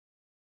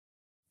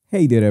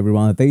Hey there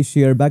everyone, Hitesh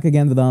here, back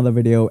again with another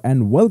video,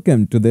 and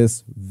welcome to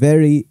this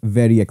very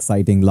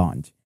exciting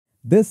launch.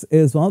 This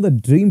is one of the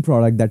dream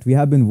product that we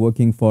have been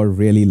working for a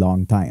really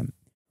long time.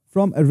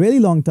 From a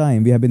really long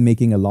time, we have been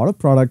making a lot of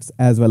products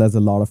as well as a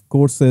lot of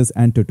courses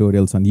and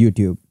tutorials on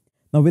YouTube.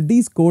 Now with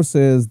these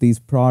courses, these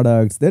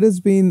products, there has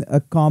been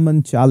a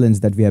common challenge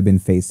that we have been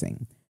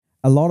facing.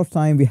 A lot of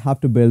time we have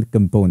to build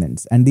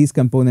components, and these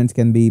components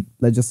can be,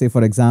 let's just say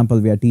for example,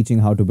 we are teaching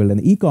how to build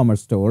an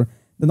e-commerce store.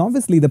 Then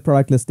obviously the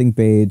product listing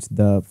page,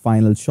 the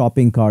final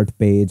shopping cart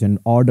page, and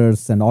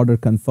orders and order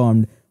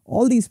confirmed,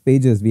 all these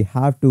pages we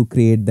have to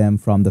create them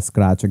from the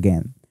scratch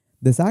again.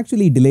 This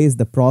actually delays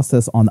the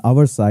process on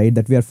our side,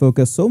 that we are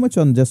focused so much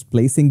on just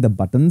placing the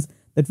buttons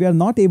that we are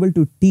not able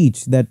to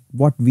teach that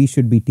what we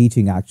should be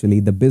teaching actually,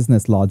 the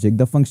business logic,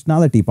 the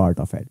functionality part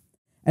of it.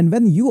 And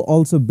when you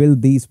also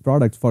build these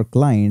products for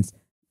clients,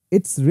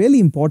 it's really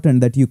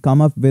important that you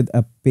come up with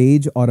a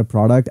page or a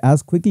product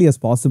as quickly as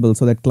possible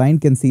so that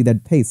client can see that,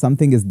 hey,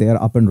 something is there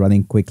up and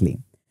running quickly.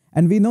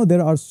 And we know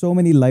there are so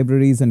many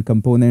libraries and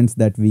components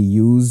that we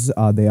use.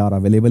 They are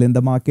available in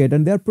the market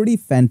and they're pretty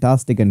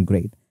fantastic and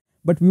great.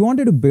 But we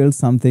wanted to build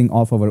something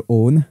of our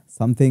own,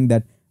 something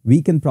that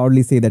we can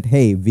proudly say that,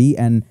 hey, we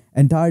and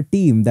entire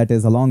team that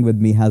is along with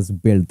me has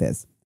built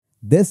this.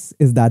 This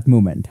is that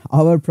moment,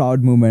 our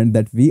proud moment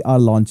that we are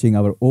launching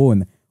our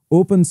own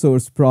open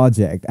source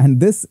project. And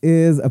this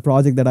is a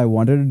project that I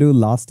wanted to do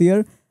last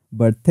year,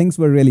 but things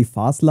were really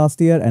fast last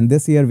year, and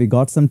this year we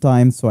got some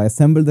time. So I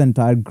assembled the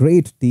entire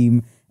great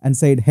team and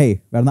said,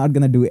 hey, we're not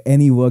going to do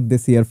any work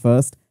this year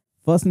first.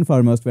 First and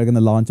foremost, we're going to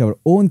launch our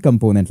own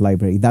component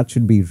library. That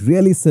should be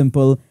really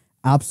simple,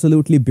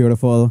 absolutely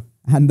beautiful,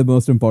 and the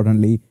most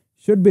importantly,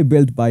 should be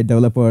built by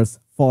developers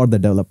for the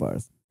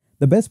developers.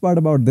 The best part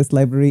about this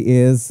library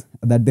is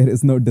that there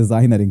is no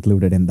designer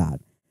included in that.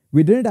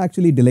 We didn't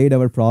actually delay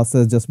our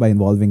process just by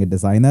involving a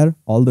designer,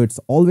 although it's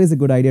always a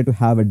good idea to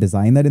have a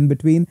designer in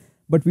between,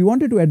 but we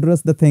wanted to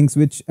address the things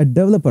which a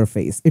developer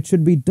face. It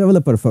should be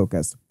developer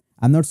focused.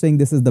 I'm not saying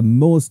this is the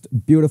most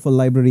beautiful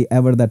library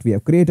ever that we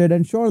have created,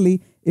 and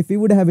surely if we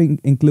would have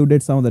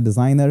included some of the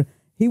designer,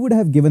 he would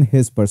have given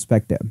his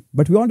perspective.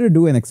 But we wanted to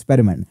do an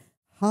experiment.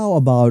 How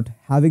about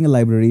having a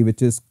library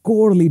which is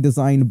corely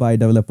designed by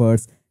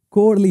developers,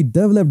 corely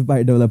developed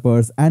by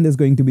developers, and is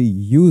going to be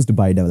used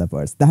by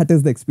developers? That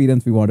is the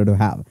experience we wanted to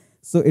have.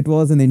 So it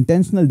was an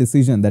intentional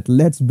decision that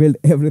let's build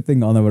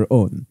everything on our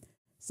own.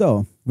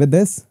 So with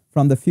this,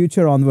 from the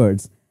future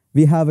onwards,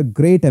 we have a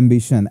great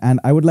ambition, and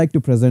I would like to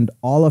present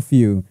all of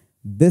you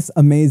this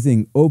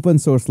amazing open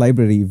source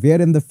library where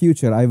in the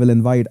future I will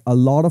invite a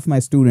lot of my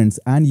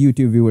students and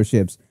YouTube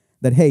viewerships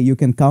that, hey, you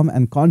can come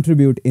and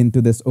contribute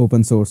into this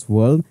open source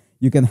world.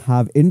 You can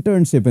have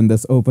internship in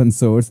this open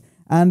source,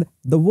 and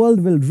the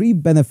world will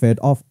reap benefit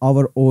of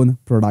our own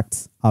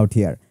products out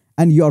here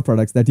and your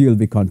products that you will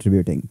be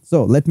contributing.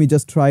 So let me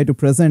just try to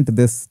present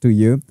this to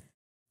you.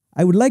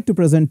 I would like to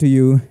present to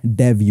you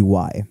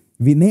DevUI.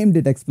 We named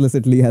it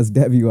explicitly as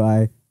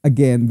DevUI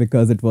again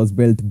because it was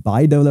built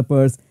by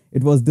developers,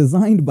 it was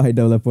designed by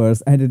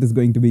developers, and it is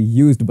going to be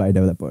used by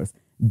developers.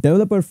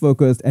 Developer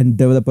focused and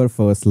developer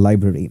first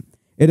library.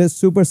 It is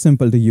super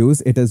simple to use.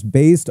 It is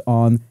based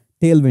on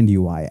Tailwind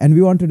UI, and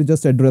we wanted to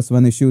just address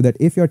one issue, that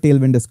if your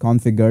Tailwind is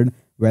configured,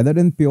 whether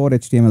in pure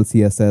HTML,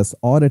 CSS,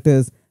 or it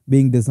is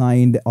being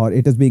designed or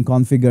it is being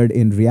configured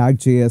in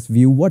React.js,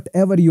 Vue,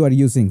 whatever you are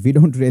using, we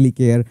don't really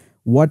care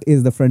what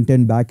is the front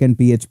end, back end,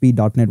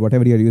 PHP, .NET,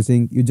 whatever you're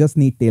using, you just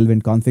need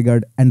Tailwind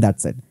configured, and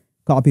that's it.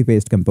 Copy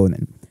paste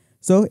component.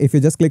 So if you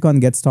just click on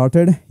get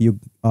started,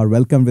 you are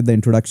welcome with the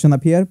introduction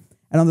up here.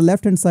 And on the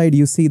left hand side,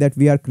 you see that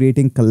we are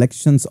creating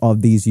collections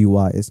of these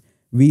UIs.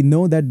 We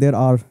know that there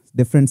are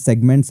different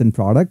segments and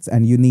products,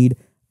 and you need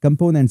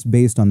components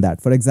based on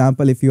that. For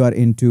example, if you are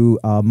into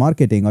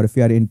marketing, or if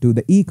you are into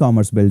the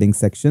e-commerce building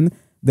section,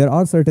 there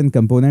are certain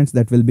components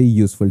that will be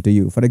useful to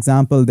you. For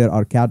example, there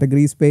are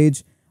categories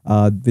page,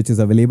 which is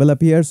available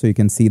up here. So you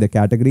can see the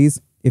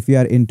categories. If you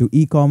are into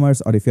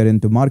e-commerce, or if you're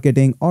into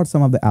marketing, or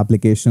some of the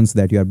applications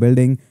that you are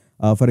building,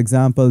 for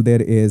example,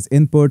 there is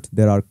input,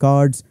 there are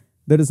cards,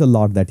 there is a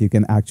lot that you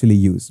can actually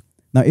use.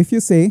 Now, if you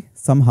say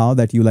somehow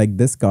that you like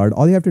this card,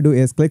 all you have to do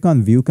is click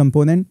on view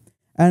component,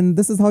 and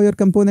this is how your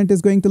component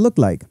is going to look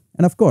like.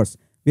 And of course,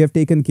 we have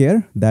taken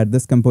care that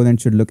this component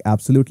should look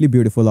absolutely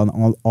beautiful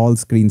on all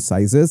screen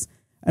sizes,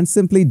 and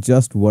simply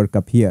just work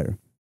up here.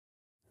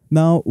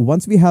 Now,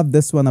 once we have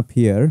this one up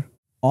here,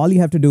 all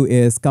you have to do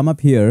is come up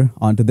here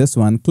onto this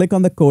one, click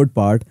on the code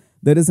part.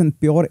 There is a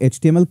pure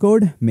HTML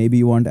code. Maybe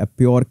you want a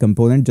pure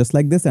component just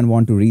like this and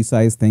want to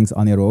resize things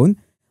on your own.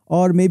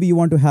 Or maybe you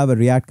want to have a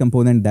React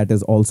component that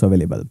is also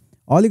available.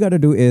 All you got to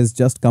do is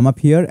just come up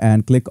here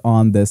and click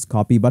on this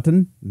copy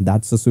button.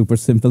 That's a super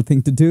simple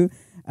thing to do.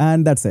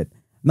 And that's it.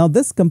 Now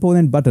this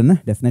component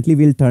button, definitely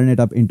we'll turn it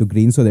up into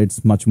green so that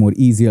it's much more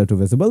easier to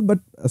visible. But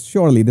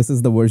surely this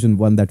is the version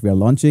 1 that we are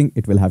launching.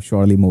 It will have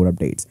surely more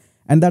updates.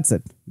 And that's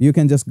it. You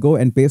can just go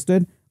and paste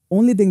it.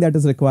 Only thing that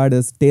is required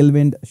is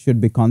Tailwind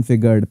should be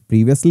configured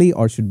previously,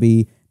 or should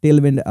be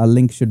Tailwind, a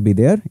link should be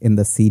there in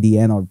the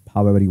CDN or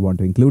however you want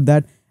to include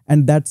that.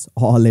 And that's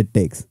all it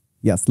takes.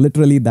 Yes,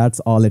 literally that's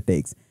all it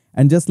takes.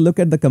 And just look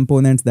at the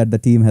components that the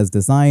team has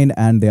designed,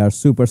 and they are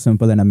super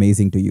simple and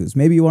amazing to use.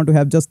 Maybe you want to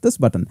have just this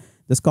button.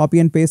 Just copy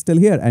and paste till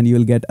here and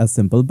you'll get a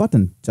simple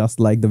button just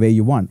like the way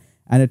you want.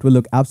 And it will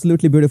look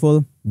absolutely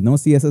beautiful. No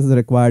CSS is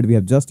required. We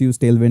have just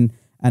used Tailwind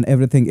and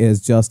everything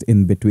is just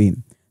in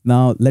between.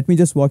 Now, let me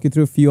just walk you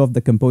through a few of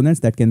the components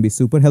that can be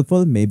super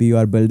helpful. Maybe you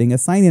are building a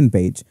sign-in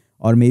page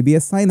or maybe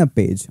a sign-up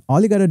page.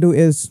 All you gotta do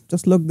is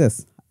just look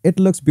this. It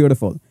looks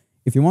beautiful.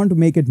 If you want to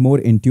make it more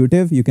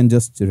intuitive, you can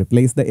just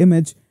replace the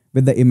image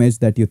with the image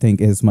that you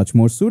think is much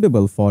more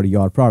suitable for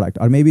your product.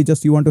 Or maybe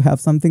just you want to have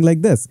something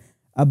like this,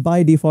 a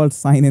by default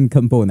sign-in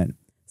component.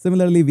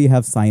 Similarly, we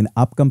have sign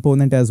up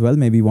component as well.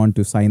 Maybe you want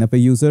to sign up a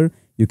user.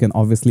 You can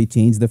obviously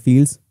change the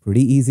fields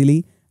pretty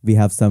easily. We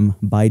have some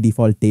by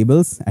default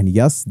tables, and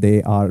yes,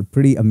 they are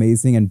pretty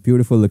amazing and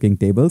beautiful looking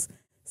tables.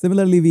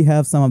 Similarly, we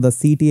have some of the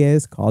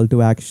CTAs, call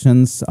to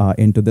actions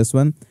into this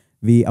one.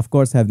 We of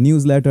course have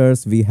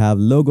newsletters, we have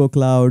logo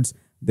clouds.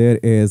 There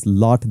is a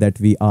lot that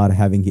we are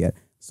having here.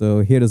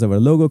 So here is our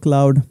logo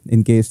cloud,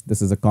 in case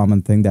this is a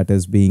common thing that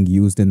is being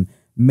used in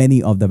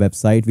many of the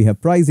website. We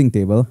have pricing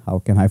table. How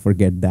can I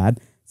forget that?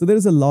 So there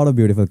is a lot of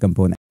beautiful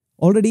components.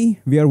 Already,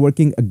 we are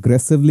working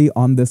aggressively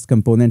on this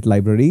component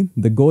library.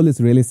 The goal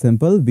is really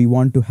simple. We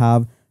want to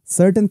have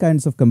certain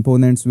kinds of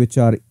components which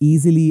are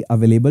easily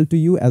available to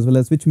you as well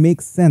as which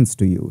make sense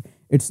to you.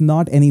 It's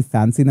not any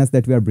fanciness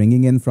that we are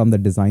bringing in from the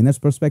designer's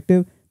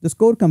perspective. Just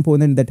core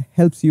component that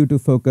helps you to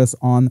focus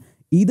on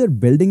either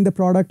building the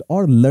product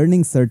or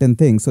learning certain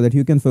things so that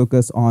you can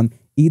focus on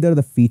either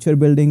the feature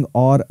building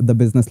or the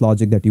business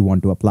logic that you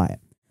want to apply.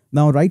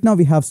 Now, right now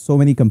we have so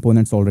many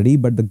components already,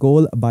 but the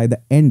goal by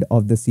the end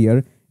of this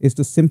year is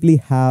to simply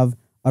have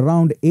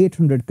around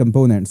 800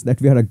 components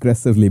that we are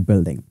aggressively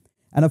building.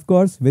 And of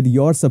course, with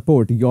your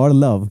support, your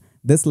love,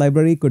 this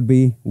library could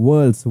be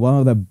world's one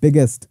of the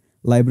biggest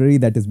library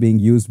that is being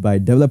used by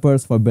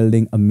developers for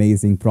building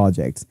amazing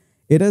projects.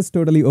 It is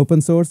totally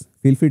open source.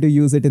 Feel free to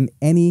use it in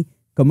any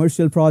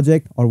commercial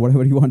project or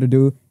whatever you want to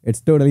do. It's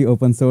totally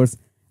open source.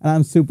 And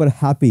I'm super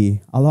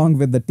happy along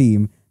with the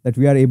team that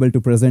we are able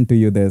to present to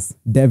you this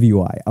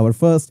DevUI, our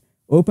first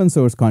open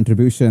source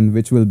contribution,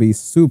 which will be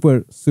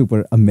super,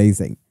 super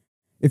amazing.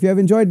 If you have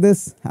enjoyed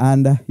this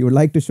and you would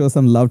like to show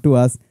some love to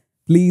us,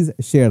 please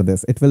share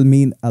this. It will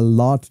mean a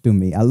lot to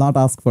me. I'll not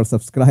ask for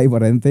subscribe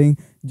or anything.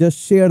 Just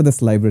share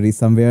this library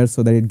somewhere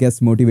so that it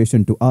gets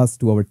motivation to us,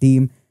 to our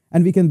team,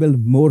 and we can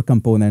build more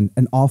components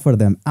and offer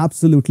them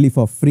absolutely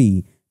for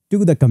free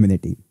to the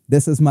community.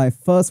 This is my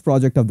first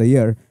project of the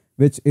year,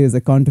 which is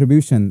a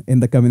contribution in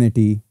the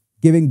community,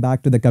 giving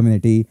back to the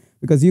community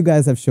because you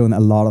guys have shown a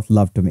lot of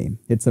love to me.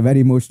 It's a very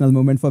emotional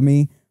moment for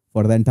me,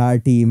 for the entire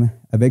team.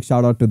 A big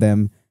shout out to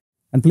them.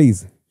 And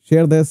please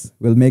share this.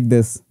 We'll make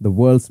this the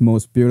world's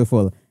most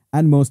beautiful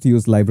and most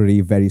used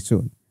library very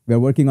soon. We're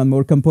working on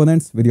more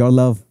components. With your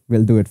love,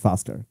 we'll do it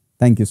faster.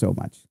 Thank you so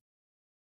much.